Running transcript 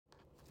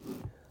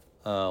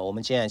我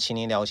们今天秦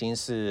林聊心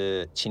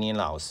是秦林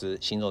老师，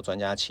星座专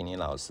家秦林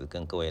老师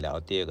跟各位聊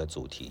第二个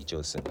主题，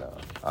就是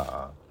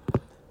呢，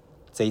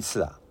这一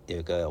次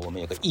我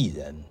们有个艺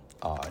人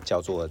叫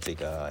做这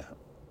个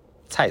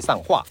蔡尚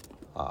化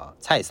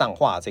蔡尚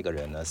化这个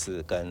人呢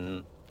是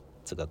跟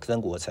这个曾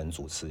国城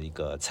主持一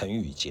个成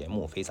语节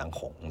目非常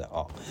红的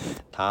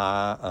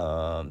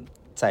他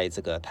在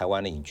这个台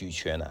湾的影剧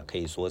圈可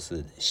以说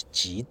是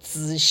集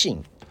知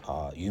性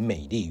与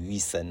美丽于一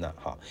身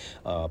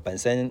本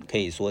身可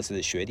以说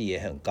是学历也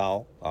很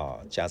高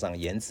加上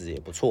颜值也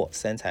不错，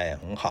身材也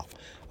很好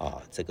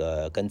这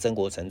个跟曾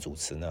国城主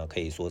持呢可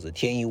以说是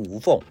天衣无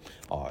缝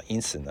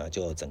因此呢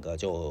就整个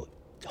就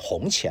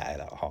红起来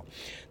了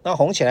那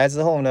红起来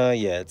之后呢，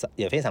也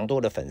非常多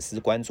的粉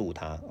丝关注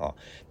他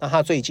那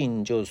他最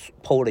近就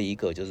po 了一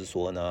个，就是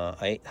说呢，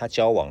他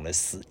交往了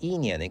11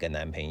年的一个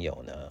男朋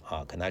友呢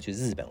跟他去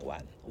日本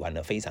玩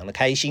得非常的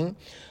开心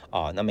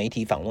那媒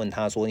体访问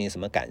他说你什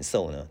么感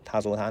受呢？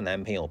他说他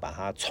男朋友把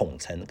他宠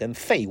成跟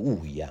废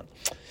物一样。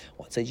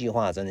这句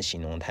话真的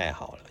形容太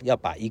好了，要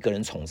把一个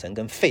人宠成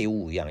跟废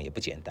物一样也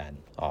不简单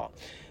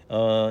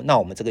那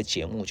我们这个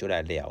节目就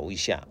来聊一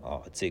下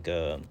这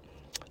个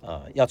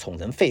要宠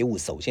成废物，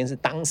首先是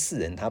当事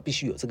人他必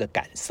须有这个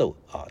感受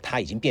他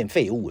已经变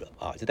废物了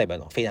就代表一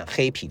种非常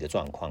黑皮的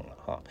状况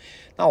了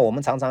那我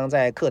们常常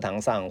在课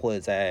堂上或者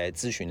在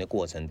咨询的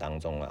过程当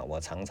中我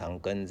常常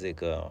跟这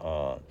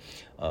个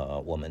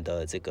我们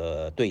的这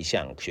个对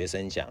象学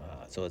生讲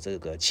说这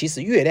个其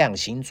实月亮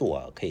星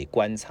座可以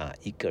观察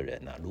一个人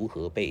如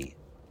何被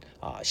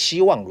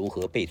希望如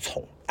何被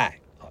宠爱。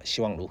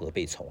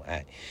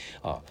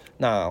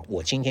那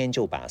我今天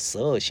就把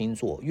12星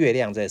座，月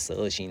亮在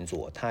12星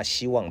座，他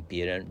希望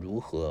别人如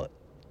何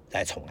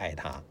来宠爱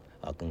他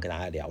跟大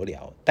家聊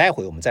聊。待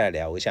会我们再来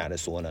聊一下的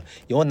说呢，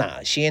有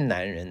哪些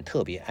男人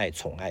特别爱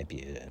宠爱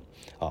别人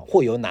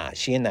或有哪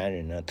些男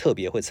人呢特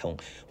别会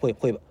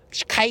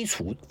开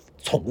除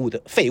宠物的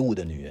废物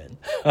的女人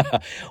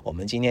我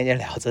们今天就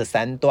聊这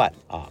3段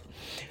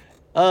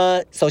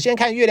首先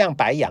看月亮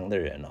白羊的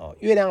人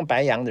月亮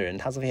白羊的人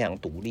他是非常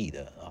独立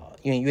的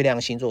因为月亮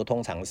星座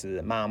通常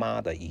是妈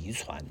妈的遗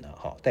传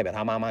代表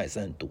他妈妈也是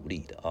很独立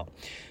的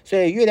所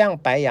以月亮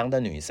白羊的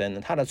女生呢，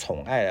她的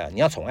宠爱你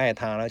要宠爱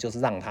她呢，就是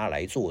让她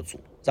来做主，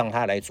让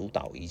她来主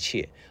导一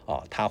切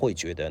她会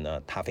觉得呢，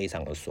她非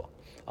常的爽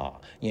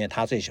因为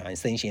她最喜欢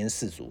身先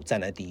士卒，站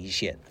在第一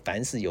线，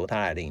凡事由她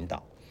来领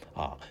导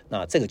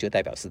那这个就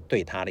代表是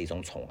对她的一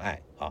种宠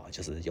爱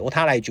就是由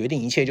她来决定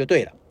一切就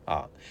对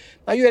了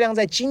那月亮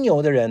在金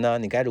牛的人呢，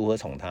你该如何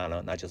宠她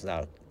呢？那就是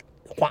要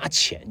花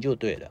钱就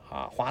对了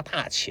花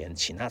大钱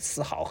请他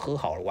吃好喝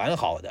好玩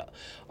好的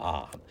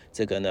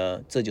这个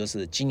呢，这就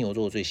是金牛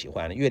座最喜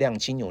欢的。月亮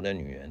金牛的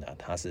女人呢，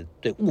她是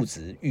对物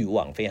质欲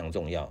望非常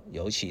重要，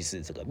尤其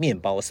是这个面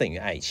包胜于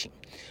爱情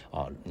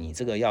你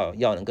这个要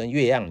能跟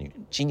月亮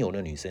金牛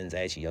的女生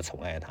在一起，要宠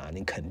爱她，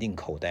你肯定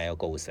口袋要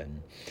够深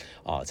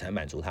才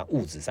满足她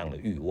物质上的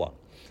欲望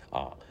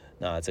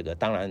那这个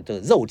当然这个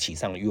肉体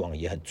上的欲望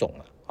也很重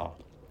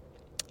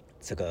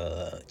这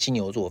个金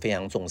牛座非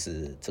常重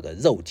视这个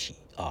肉体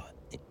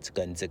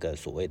跟这个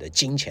所谓的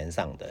金钱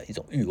上的一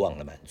种欲望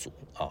的满足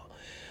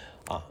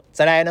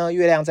再来呢，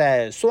月亮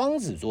在双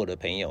子座的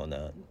朋友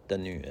呢的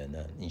女人呢，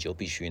你就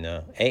必须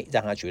呢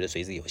让她觉得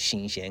随时有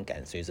新鲜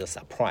感，随时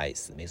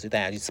surprise， 每次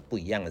带她去吃不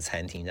一样的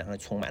餐厅，让她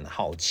充满了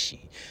好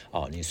奇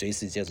你随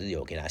时就是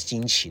有给她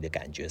新奇的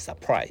感觉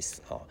surprise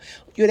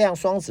月亮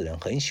双子人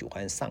很喜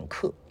欢上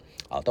课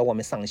到外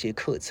面上一些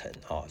课程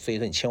所以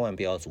说你千万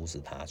不要阻止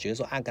他，觉得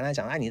说跟他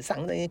讲你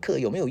上那些课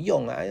有没有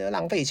用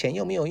浪费钱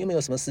又没有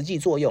什么实际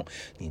作用，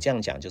你这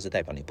样讲就是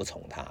代表你不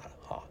宠他了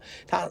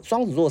他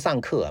双子座上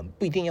课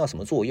不一定要什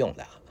么作用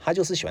的他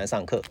就是喜欢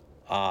上课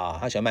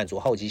他喜欢满足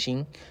好奇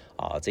心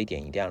这一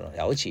点一定要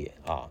了解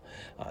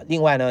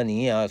另外呢，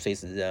你也要随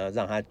时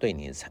让他对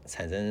你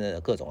产生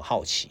各种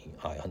好奇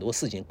很多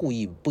事情故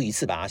意不一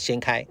次把它掀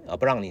开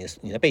不让你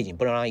的背景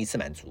不能让他一次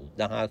满足，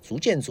让他逐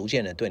渐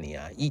的对你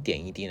一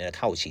点一滴的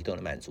好奇都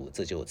能满足，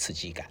这就有刺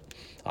激感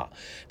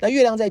那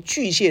月亮在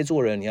巨蟹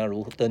座人，你要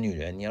如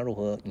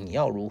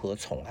何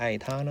宠爱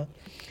他呢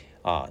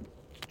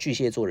巨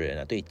蟹座的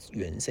人对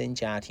原生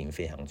家庭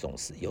非常重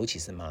视，尤其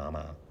是妈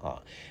妈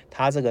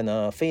他这个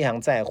呢非常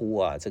在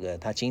乎这个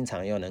他经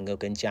常要能够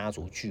跟家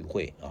族聚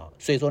会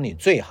所以说你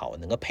最好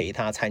能够陪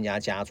他参加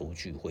家族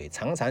聚会，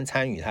常常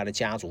参与他的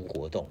家族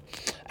活动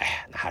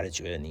那他就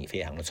觉得你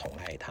非常的宠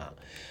爱他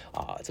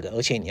这个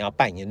而且你要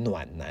扮演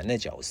暖男的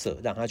角色，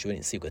让他觉得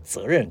你是有个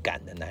责任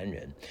感的男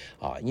人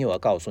因为我要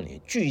告诉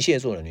你，巨蟹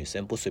座的女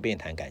生不随便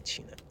谈感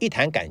情的，一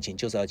谈感情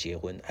就是要结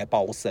婚还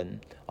包生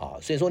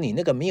所以说你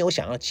那个没有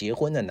想要结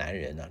婚的男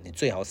人你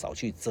最好少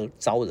去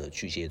招惹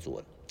巨蟹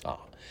座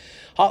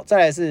好，再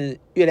来是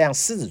月亮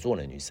狮子座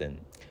的女生，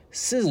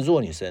狮子座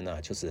女生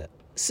呢，就是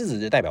狮子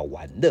就代表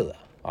玩乐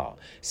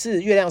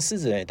是月亮狮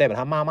子人也代表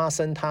她妈妈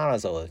生她的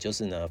时候就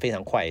是呢非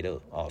常快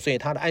乐所以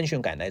她的安全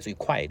感来自于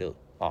快乐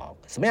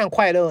什么样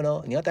快乐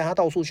呢？你要带他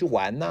到处去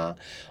玩呐，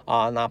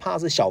哪怕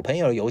是小朋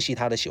友的游戏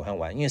他都喜欢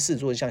玩，因为狮子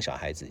座像小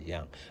孩子一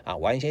样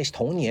玩一些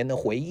童年的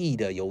回忆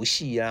的游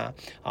戏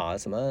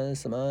什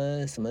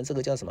么这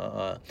个叫什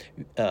么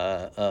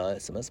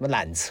什么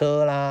缆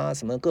车啦，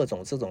什么各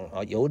种这种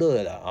游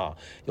乐的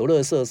游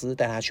乐设施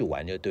带他去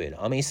玩就对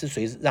了，没事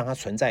随时让他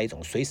存在一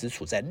种随时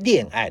处在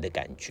恋爱的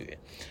感觉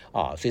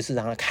随时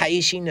让他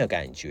开心的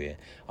感觉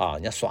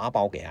你要耍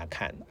宝给他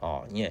看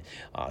因为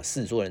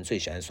狮子座人最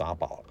喜欢耍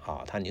宝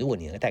如果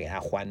你能带给他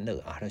欢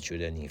乐他觉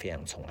得你非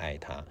常宠爱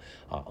他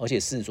而且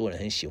狮子座人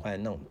很喜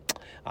欢那种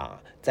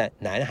在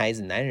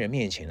男人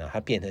面前他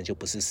变成就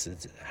不是狮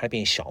子，他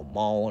变小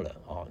猫了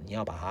你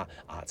要把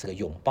他这个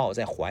拥抱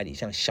在怀里，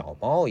像小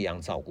猫一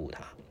样照顾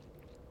他。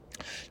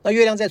那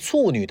月亮在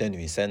处女的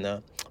女生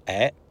呢？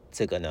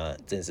这个呢，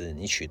真是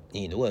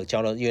你如果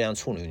交了月亮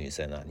处女女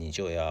生你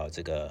就要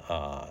这个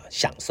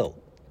享受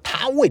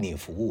她为你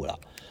服务了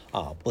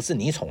不是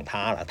你宠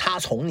她了，她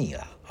宠你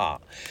了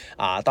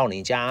到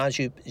你家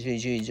去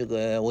这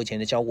个，我以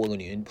前交过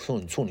一个处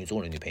女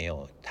座的女朋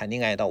友，谈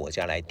恋爱到我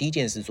家来，第一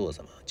件事做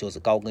什么？就是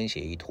高跟鞋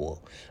一脱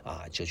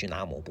就去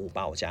拿抹布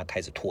把我家开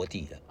始拖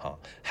地了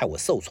害我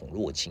受宠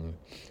若惊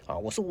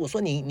我说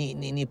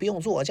你不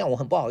用做，这样我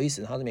很不好意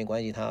思。他说没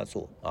关系，他要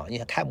做因为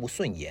他看不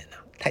顺眼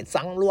太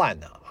脏乱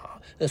了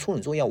那处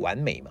女座要完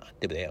美嘛，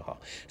对不对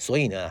所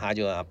以呢，他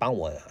就要帮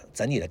我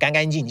整理得干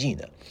干净净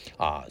的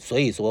所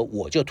以说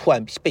我就突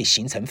然被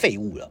形成废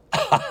物了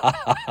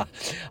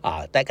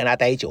跟他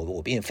待久了，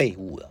我变废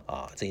物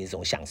了这是一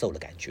种享受的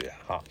感觉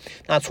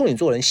那处女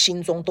座人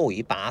心中都有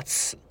一把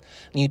尺，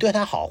你对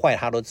他好坏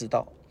他都知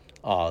道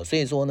所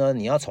以说呢，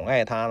你要宠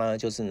爱他呢，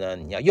就是呢，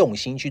你要用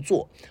心去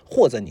做，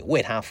或者你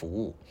为他服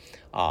务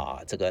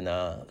这个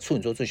呢，处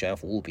女座最喜欢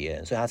服务别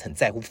人，所以他很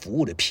在乎服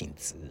务的品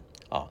质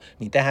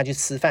你带他去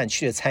吃饭，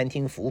去的餐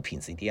厅服务品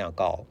质一定要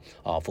高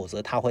否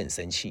则他会很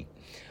生气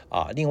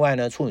另外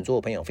呢，处女座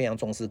的朋友非常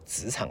重视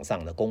职场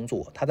上的工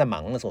作，他在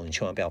忙的时候，你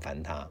千万不要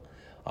烦他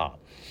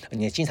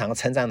你经常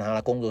称赞他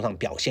的工作上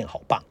表现好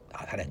棒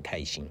他很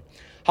开心。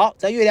好，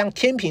在月亮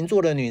天秤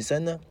座的女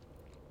生呢，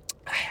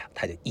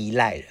她就依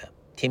赖了。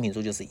天秤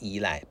座就是依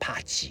赖，怕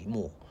寂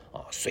寞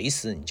随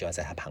时你就要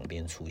在他旁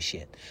边出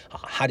现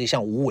他就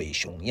像无尾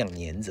熊一样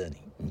黏着你，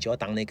你就要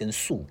当那根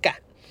树干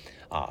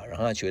让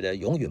他觉得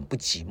永远不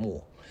寂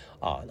寞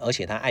而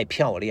且他爱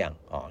漂亮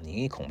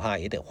你恐怕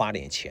也得花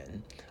点钱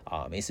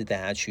没事带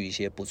他去一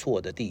些不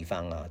错的地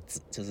方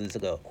就是这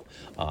个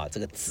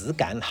质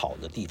感好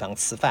的地方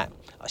吃饭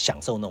享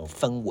受那种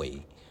氛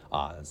围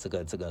这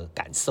个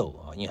感受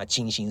因为他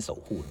精心守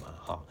护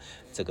嘛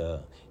这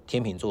个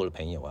天秤座的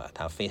朋友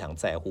他非常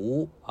在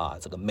乎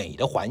这个美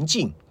的环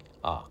境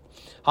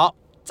好，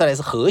再来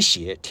是和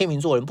谐，天秤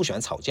座人不喜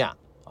欢吵架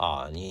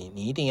你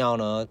一定要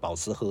呢保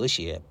持和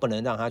谐，不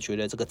能让他觉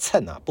得这个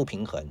秤不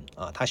平衡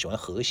他喜欢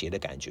和谐的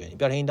感觉，你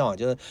不要一天到晚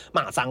就是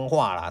骂脏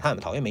话啦，他很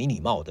讨厌没礼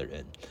貌的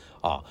人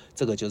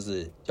这个就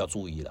是要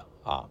注意了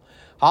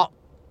好，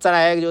再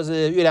来一个就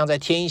是月亮在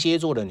天蝎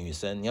座的女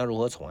生，你要如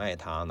何宠爱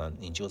她呢？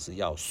你就是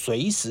要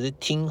随时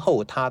听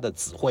候她的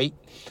指挥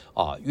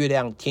月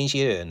亮天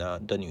蝎人呢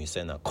的女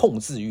生呢，控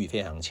制欲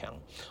非常强，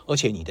而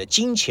且你的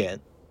金钱、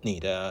你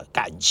的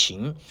感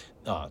情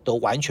都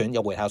完全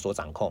要为她所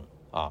掌控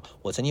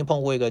我曾经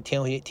碰过一个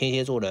天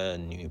蝎座的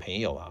女朋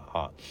友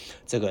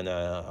这个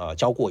呢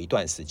交过一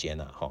段时间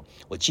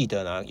我记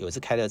得呢有一次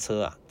开的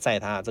车在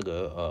她这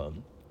个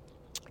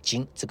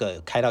这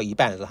个开到一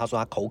半的时候，她说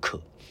她口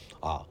渴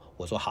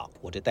我说好，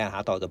我就带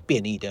她到一个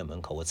便利店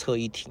门口，我车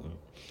一停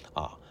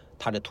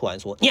她就突然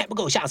说你还不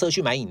给我下车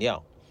去买饮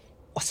料。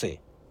哇塞，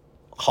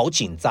好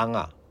紧张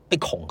被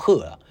恐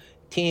吓了。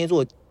天蝎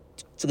座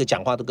这个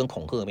讲话都跟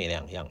恐吓没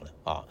两样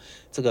了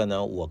这个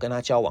呢，我跟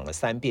他交往了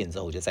3遍之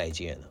后我就再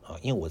见了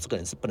因为我这个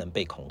人是不能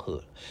被恐吓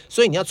的，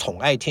所以你要宠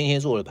爱天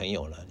蝎座的朋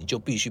友呢，你就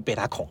必须被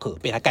他恐吓，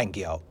被他干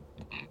掉，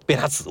被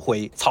他指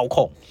挥操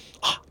控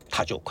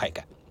他就有快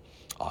感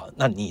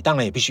那你当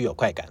然也必须有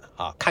快感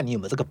了看你有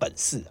没有这个本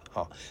事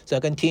所以要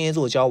跟天蝎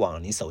座交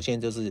往，你首先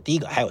就是第一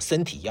个还有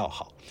身体要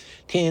好。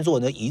天蝎座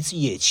呢一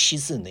夜七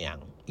次娘，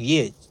一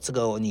夜这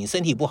个你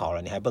身体不好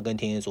了，你还不跟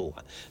天蝎座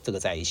玩这个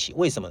在一起，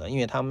为什么呢？因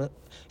为他们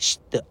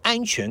的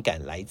安全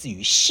感来自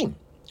于性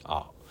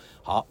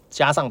好，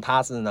加上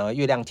他是呢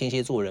月亮天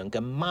蝎座人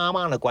跟妈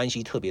妈的关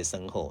系特别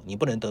深厚，你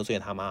不能得罪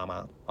他妈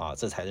妈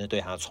这才是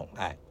对他宠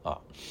爱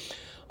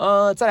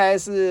再来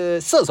是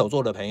射手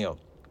座的朋友，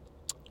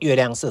月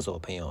亮射手的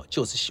朋友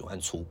就是喜欢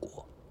出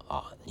国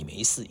你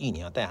没事一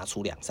年要带他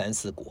出2、3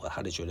次国，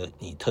他就觉得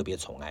你特别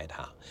宠爱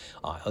他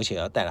而且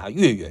要带他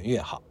越远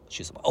越好，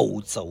去什么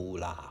欧洲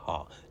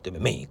啦对不对？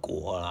美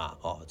国啦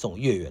这种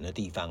越远的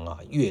地方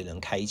越能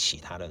开启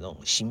他的那种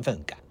兴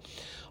奋感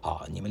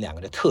你们两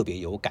个人特别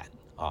有感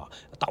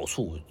到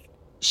处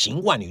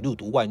行万里路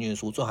读万卷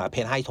书，最好还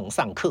陪他一同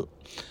上课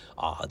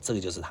这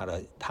个就是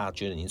他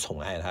觉得你宠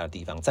爱他的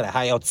地方。再来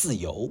他要自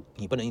由，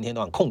你不能一天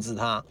到晚控制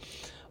他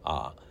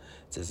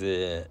这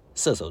是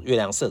月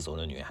亮射手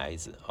的女孩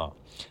子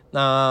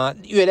那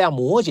月亮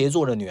摩羯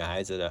座的女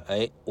孩子呢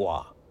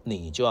哇，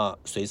你就要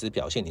随时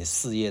表现你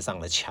事业上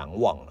的强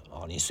旺了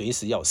啊！你随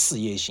时要有事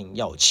业心，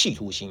要有企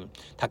图心，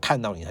他看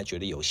到你才觉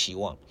得有希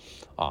望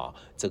啊！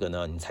这个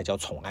呢，你才叫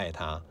宠爱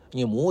他。因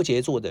为摩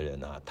羯座的人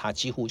呢，他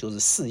几乎就是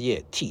事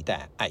业替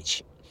代爱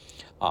情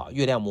啊。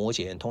月亮摩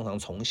羯人通常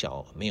从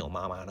小没有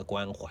妈妈的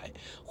关怀，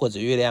或者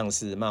月亮摩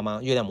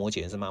羯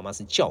人是妈妈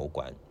是教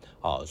官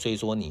啊，所以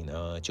说你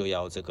呢就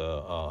要这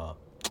个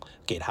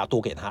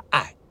多给他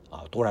爱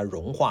啊，多来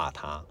融化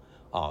他。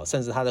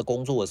甚至他在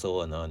工作的时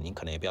候呢，你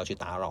可能也不要去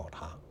打扰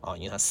他啊，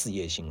因为他事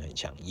业心很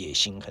强，野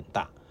心很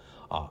大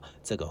啊，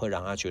这个会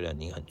让他觉得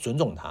你很尊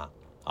重他。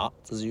好，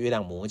这是月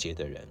亮摩羯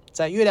的人。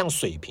在月亮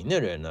水瓶的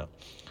人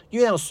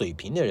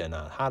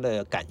呢，他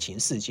的感情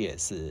世界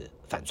是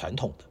反传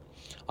统的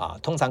啊，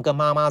通常跟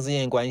妈妈之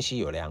间的关系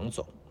有两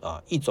种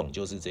啊，一种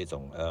就是这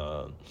种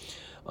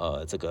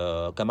这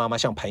个跟妈妈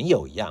像朋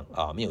友一样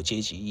啊，没有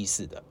阶级意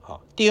识的啊。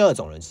第二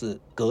种人是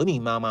革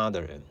命妈妈的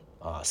人。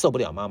受不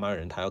了妈妈的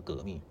人，他要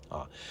革命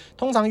啊。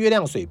通常月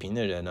亮水瓶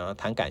的人呢，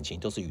谈感情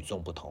都是与众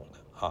不同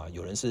的啊。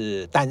有人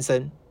是单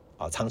身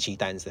啊，长期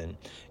单身；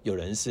有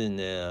人是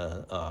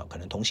呢，可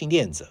能同性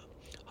恋者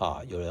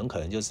啊。有人可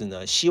能就是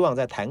呢，希望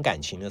在谈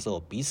感情的时候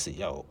彼此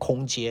要有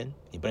空间，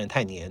你不能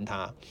太黏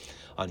他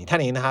啊，你太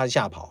黏他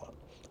吓跑了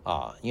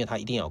啊，因为他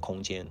一定要有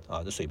空间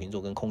啊。这水瓶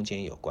座跟空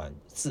间有关，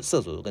射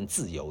手座跟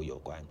自由有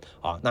关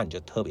啊，那你就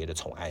特别的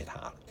宠爱他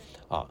了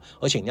啊，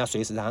而且你要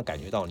随时让他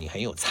感觉到你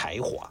很有才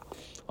华。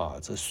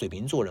这水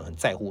瓶座人很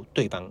在乎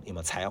对方有没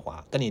有才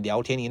华，跟你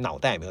聊天你脑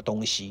袋有没有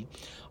东西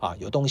啊？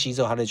有东西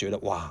之后，他就觉得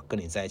哇，跟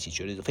你在一起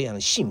绝对是非常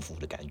幸福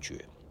的感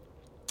觉。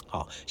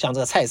像这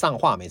个蔡尚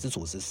华每次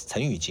主持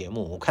成语节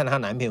目，我看她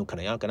男朋友可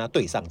能要跟她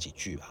对上几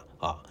句吧。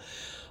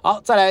好，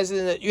再来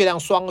是月亮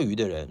双鱼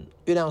的人，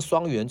月亮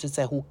双鱼人就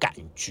在乎感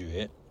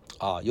觉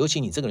啊，尤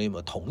其你这个人有没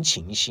有同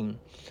情心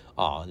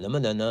啊，能不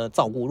能呢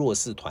照顾弱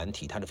势团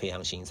体，他就非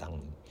常欣赏你。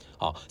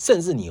甚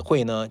至你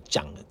会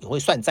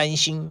算占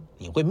星，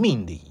你会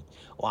命理，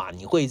哇，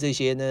你会这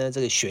些呢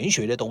这个玄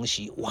学的东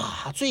西，哇，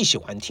他最喜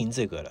欢听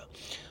这个了，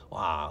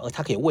哇，而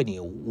他可以为你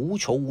无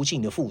穷无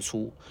尽的付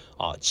出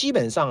啊。基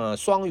本上啊，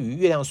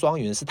月亮双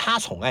鱼是他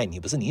宠爱你，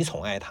不是你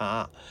宠爱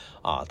他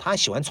啊，他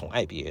喜欢宠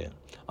爱别人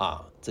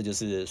啊，这就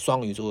是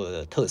双鱼座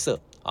的特色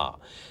啊。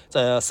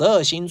这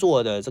12星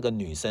座的这个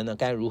女生呢，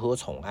该如何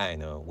宠爱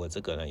呢？我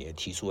这个呢也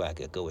提出来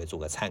给各位做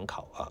个参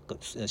考啊，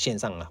线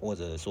上啊，或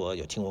者说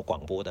有听我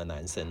广播的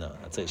男生呢，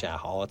这下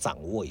好好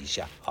掌握一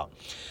下啊。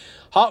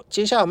好，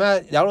接下来我们要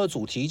聊的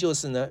主题就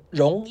是呢，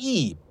容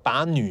易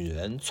把女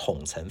人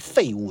宠成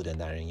废物的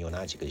男人有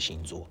哪几个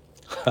星座？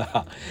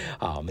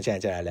好，我们现在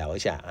就来聊一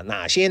下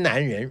哪些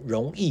男人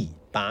容易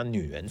把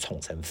女人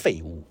宠成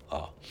废物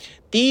啊？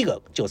第一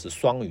个就是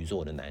双鱼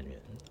座的男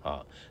人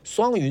啊，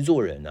双鱼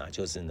座人呢，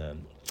就是呢，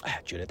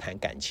觉得谈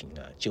感情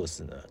呢，就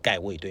是呢，该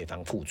为对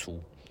方付出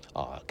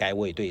啊，该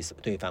为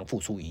对方付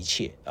出一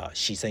切啊，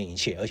牺牲一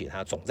切，而且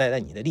他总在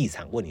你的立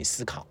场为你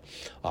思考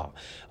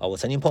我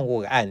曾经碰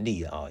过个案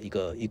例啊，一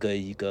个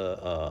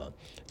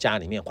家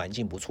里面环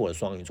境不错的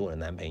双鱼座的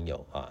男朋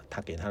友啊，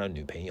他给他的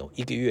女朋友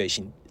1个月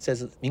薪，这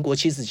是民国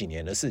70几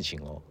年的事情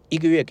哦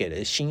，1个月给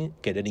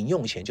的零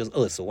用钱就是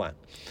20万。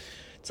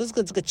这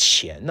个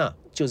钱呢，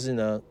就是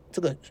呢，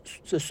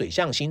这水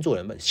象星座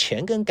人们，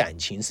钱跟感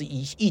情是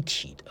一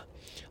体的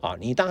啊。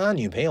你当他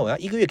女朋友要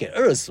1个月给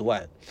20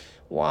万，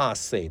哇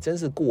塞，真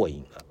是过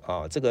瘾了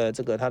啊！这个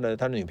他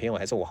的女朋友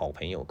还是我好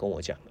朋友跟我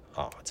讲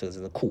的啊，这个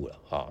真是酷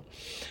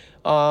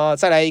了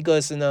再来一个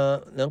是呢，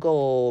能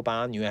够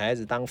把女孩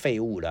子当废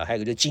物的，还有一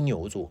个就是金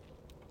牛座。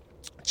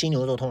金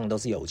牛座通常都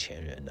是有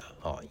钱人的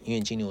因为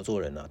金牛座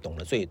人呢，懂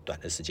得最短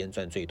的时间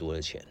赚最多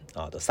的钱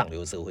都上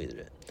流社会的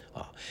人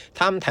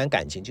他们谈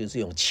感情就是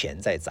用钱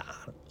在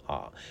砸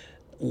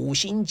5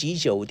星级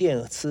酒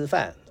店吃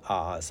饭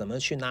什么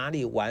去哪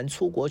里玩，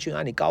出国去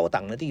哪里高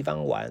档的地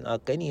方玩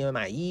给你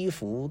买衣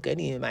服，给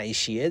你买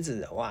鞋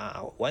子，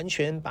哇，完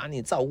全把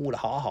你照顾的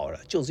好好的，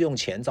就是用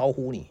钱招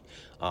呼你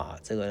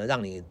这个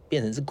让你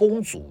变成是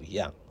公主一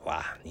样，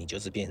哇，你就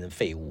是变成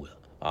废物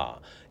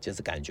了就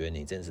是感觉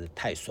你真是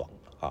太爽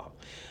了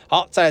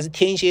好，再来是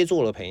天蝎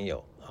座的朋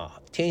友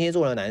天蝎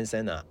座的男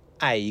生呢，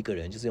爱一个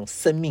人就是用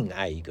生命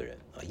爱一个人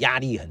压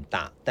力很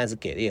大，但是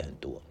给的也很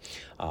多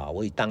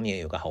我当年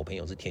有个好朋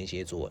友是天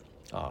蝎座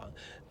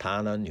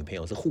他呢女朋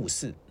友是护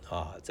士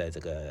在这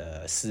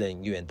个私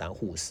人医院当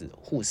护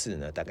士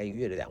呢大概1个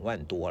月2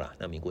万多了，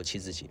那民国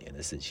70几年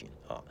的事情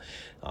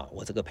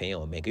我这个朋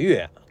友每个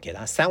月给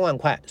他3万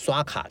块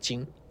刷卡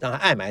金，让他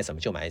爱买什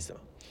么就买什么，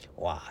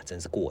哇，真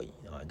是过瘾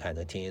你看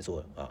这天蝎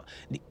座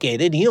你给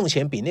的零用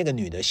钱比那个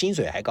女的薪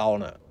水还高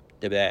呢，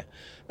对不对？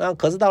那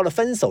可是到了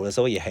分手的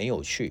时候也很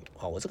有趣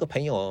我这个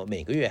朋友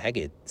每个月还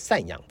给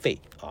赡养费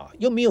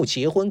又没有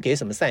结婚，给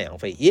什么赡养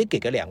费？也给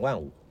个2万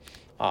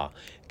5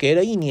给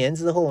了1年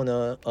之后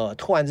呢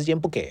突然之间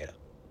不给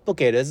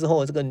了之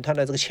后，他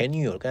的这个前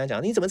女友跟他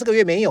讲，你怎么这个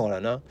月没有了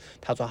呢？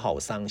他说好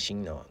伤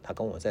心他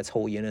跟我在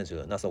抽烟的时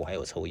候，那时候我还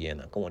有抽烟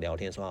呢，跟我聊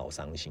天说好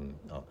伤心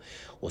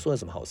我说有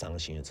什么好伤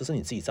心的？这是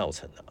你自己造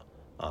成的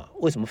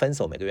为什么分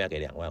手每个月要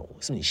给2万5？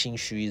是你心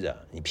虚的，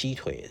你劈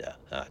腿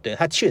的对，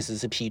他确实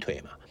是劈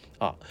腿嘛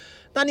啊，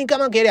那你干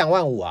嘛给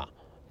25000啊？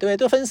对不对？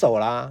都分手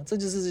啦，这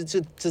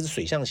是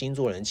水象星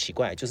座的人奇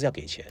怪，就是要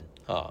给钱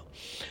啊。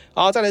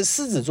好，再来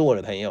狮子座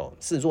的朋友，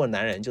狮子座的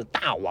男人就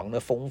大王的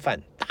风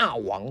范，大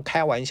王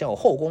开玩笑，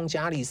后宫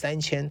佳丽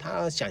3000，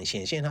他想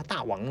显现他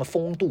大王的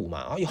风度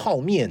嘛，然后又好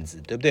面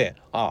子，对不对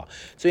啊？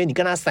所以你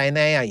跟他塞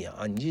奶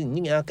啊，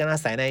你给他跟他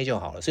塞奶就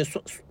好了。所以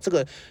这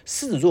个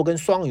狮子座跟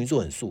双鱼座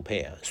很速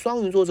配啊，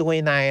双鱼座是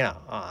会奶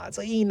啦啊，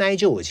这一奶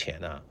就有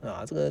钱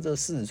啊，这个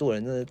狮子座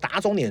人真的打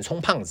肿脸充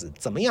胖子，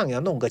怎么样也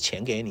要弄个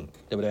钱给你，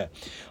对不对？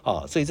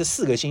啊，所以这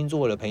4个星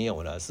座的朋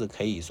友呢，是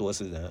可以说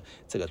是呢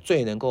这个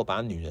最能够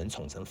把女人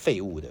宠成废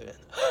物的人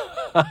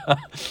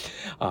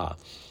啊，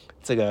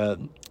这个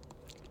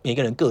每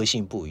个人个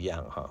性不一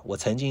样哈。我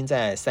曾经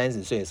在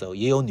30岁的时候，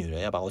也有女人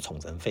要把我宠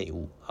成废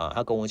物啊。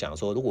她跟我讲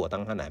说，如果我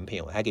当她男朋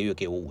友，她一个月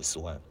给我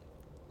50万。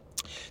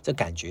这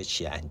感觉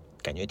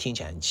听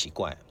起来很奇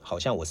怪，好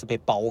像我是被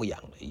包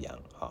养了一样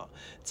啊。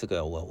这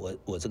个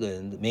我这个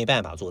人没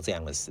办法做这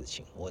样的事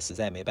情，我实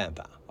在没办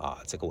法啊。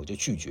这个我就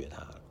拒绝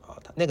她啊。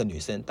那个女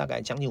生大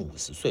概将近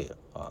50岁了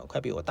啊，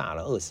快比我大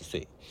了20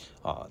岁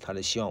啊。她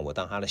就希望我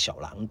当她的小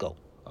狼狗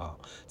啊，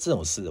这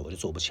种事我就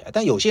做不起来。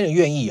但有些人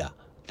愿意啊，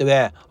对不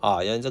对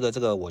啊？因为这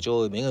个我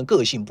就每个人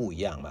个性不一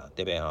样嘛，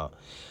对不对啊？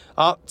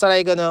好，再来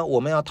一个呢，我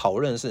们要讨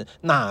论是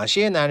哪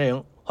些男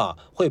人啊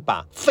会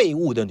把废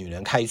物的女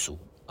人开除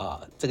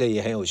啊？这个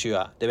也很有趣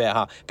啊，对不对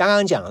哈？刚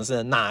刚讲的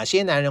是哪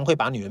些男人会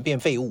把女人变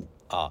废物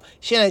啊？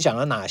现在讲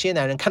了哪些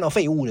男人看到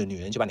废物的女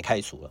人就把你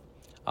开除了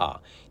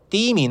啊？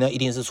第一名呢一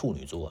定是处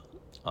女座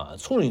啊，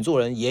处女座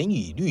人严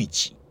以律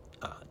己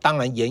啊，当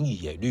然严以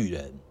也律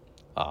人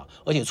啊，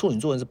而且处女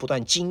座人是不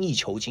断精益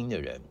求精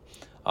的人。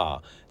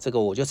啊，这个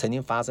我就曾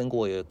经发生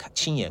过一个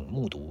亲眼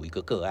目睹一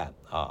个个案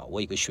啊，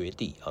我有一个学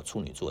弟啊，处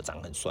女座长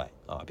很帅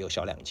啊，比我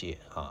小2届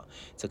啊，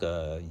这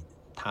个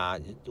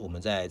我们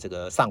在这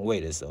个上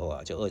位的时候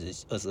啊，就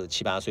27、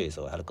28岁的时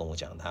候，他就跟我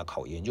讲他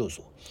考研究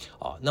所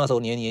啊，那时候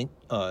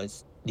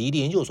离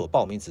研究所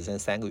报名只剩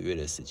3个月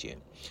的时间，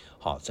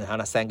好，所以他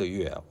那3个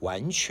月啊，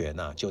完全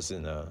啊就是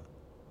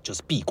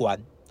闭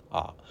关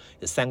啊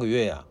，3个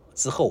月啊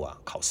之后啊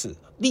考试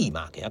立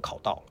马给他考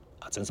到了。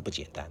啊，真是不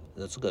简单。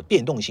这个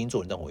变动星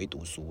座人都很会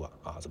读书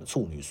啊，什么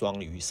处女、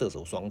双鱼、射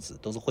手、双子，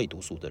都是会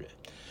读书的人。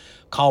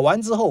考完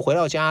之后回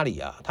到家里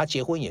啊，他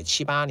结婚也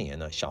7、8年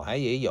了，小孩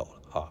也有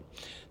了啊。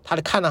他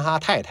就看到他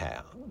太太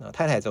啊，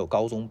太太只有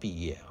高中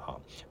毕业啊，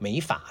美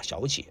发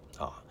小姐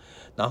啊。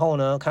然后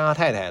呢，看他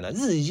太太呢，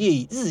日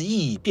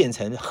益变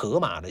成河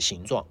马的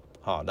形状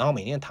啊，然后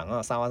每天躺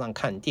在沙发上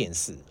看电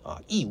视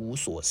啊，一无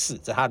所事，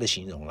这是他的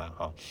形容了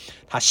啊。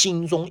他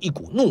心中一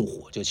股怒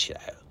火就起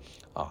来了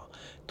啊。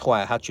后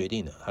来他决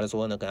定了，他就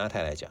说呢，跟他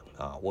太太讲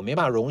啊，我没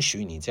办法容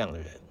许你这样的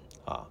人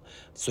啊，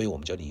所以我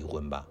们就离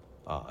婚吧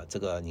啊。这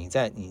个你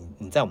在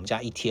我们家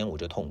1天我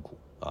就痛苦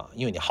啊，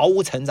因为你毫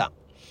无成长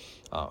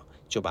啊，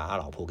就把他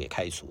老婆给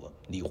开除了，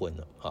离婚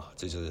了啊。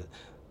这就是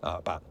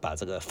啊，把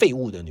这个废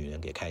物的女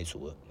人给开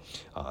除了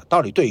啊。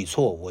到底对与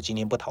错，我今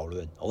天不讨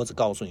论，我只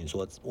告诉你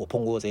说我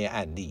碰过这些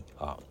案例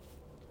啊。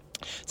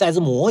再来是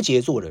摩羯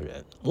座的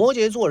人，摩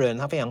羯座的人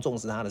他非常重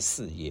视他的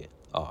事业。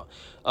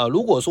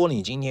如果说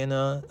你今天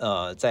呢，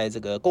在这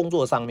个工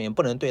作上面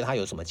不能对他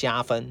有什么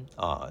加分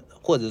啊，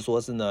或者说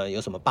是呢有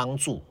什么帮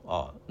助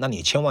啊，那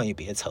你千万也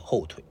别扯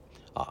后腿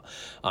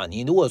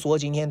你如果说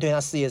今天对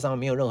他事业上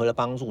没有任何的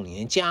帮助，你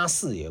连家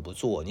事也不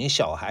做，你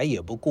小孩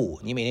也不顾，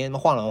你每天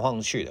晃来晃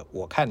去的，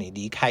我看你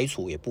离开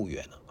除也不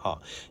远了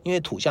因为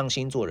土象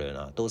星座人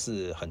啊都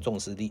是很重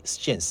视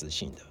现实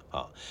性的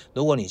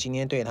如果你今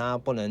天对他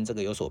不能这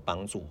个有所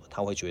帮助，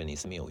他会觉得你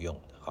是没有用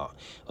的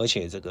而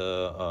且这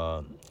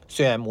个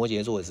虽然摩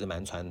羯座也是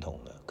蛮传统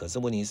的，可是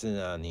问题是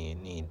呢，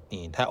你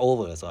太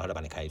over 的时候，他就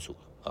把你开除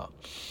了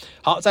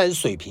好，再是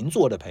水瓶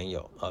座的朋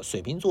友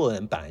水瓶座的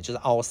人本来就是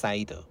凹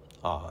塞的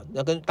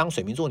那跟当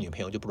水瓶座女朋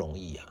友就不容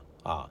易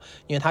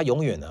因为他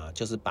永远呢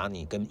就是把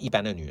你跟一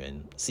般的女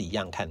人是一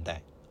样看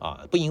待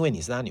不因为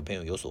你是他女朋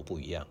友有所不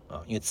一样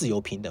因为自由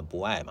平等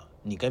博爱嘛，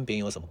你跟别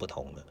人有什么不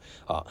同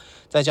的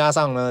再加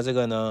上呢这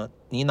个呢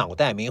你脑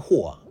袋没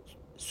货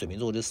水瓶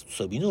座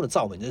的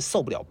罩门就是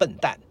受不了笨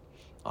蛋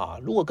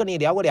如果跟你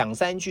聊个2、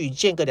3句，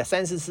见个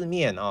3、4次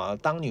面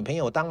当女朋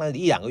友当了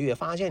1、2个月，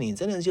发现你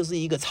真的就是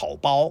一个草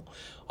包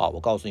我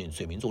告诉你，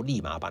水瓶座立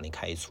马把你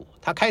开除，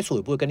他开除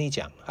也不会跟你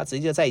讲，他直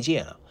接就再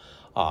见了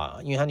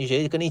因为他觉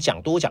得跟你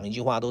多讲一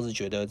句话都是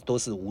觉得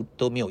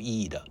都没有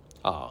意义的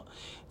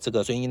这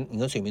个所以你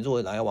跟水瓶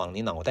座来往，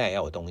你脑袋也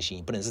要有东西，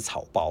你不能是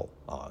草包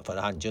否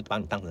则你就把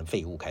你当成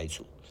废物开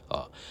除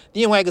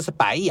另外一个是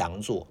白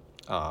羊座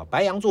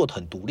白羊座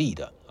很独立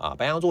的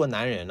白羊座的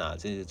男人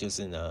这就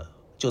是呢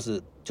就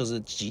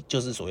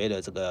是所谓的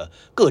这个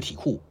个体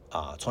户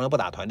从来不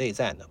打团队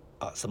战的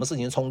什么事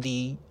情冲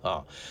第一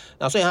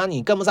那所以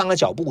你跟不上他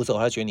脚步的时候，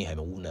他觉得你很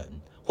无能，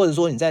或者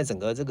说你在整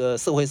个这个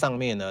社会上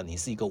面呢，你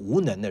是一个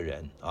无能的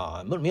人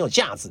没有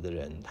价值的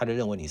人，他就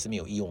认为你是没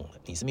有用的，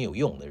你是没有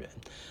用的人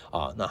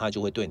那他就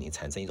会对你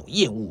产生一种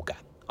厌恶感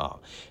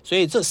所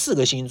以这4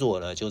个星座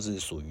呢，就是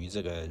属于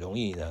这个容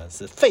易呢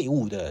是废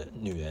物的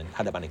女人，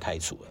他就把你开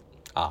除了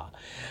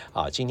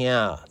今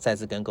天再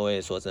次跟各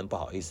位说声不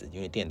好意思，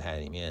因为电台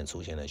里面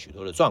出现了许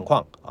多的状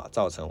况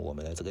造成我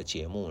们的这个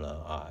节目呢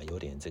有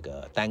点这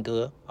个耽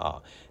搁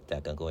再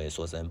跟各位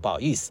说声不好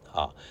意思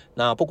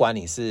那不管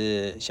你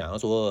是想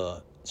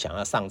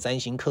要上占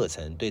星课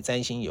程，对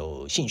占星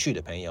有兴趣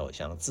的朋友，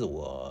想自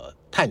我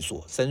探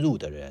索深入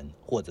的人，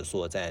或者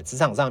说在职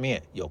场上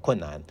面有困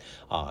难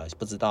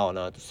不知道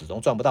呢始终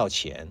赚不到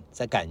钱，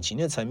在感情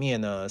的层面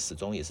呢始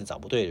终也是找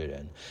不对的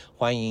人，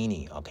欢迎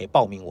你可以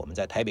报名我们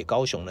在台北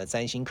高雄的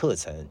占星课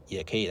程，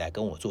也可以来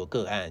跟我做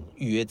个案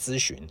预约咨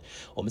询。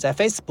我们在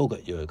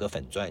Facebook 有一个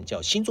粉专叫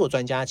星座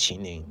专家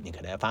秦宁，你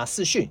可能要发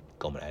私讯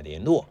跟我们来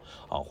联络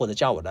或者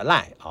叫我的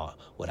LINE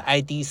我的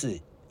ID 是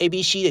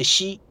ABC 的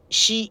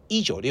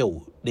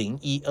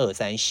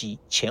C19650123C，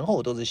 前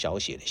后都是小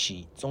写的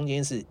C， 中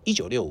间是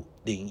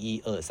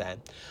19650123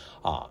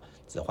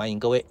只欢迎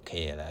各位可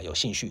以来有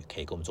兴趣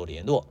可以跟我们做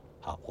联络。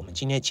好，我们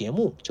今天的节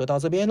目就到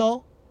这边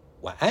咯，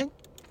晚安。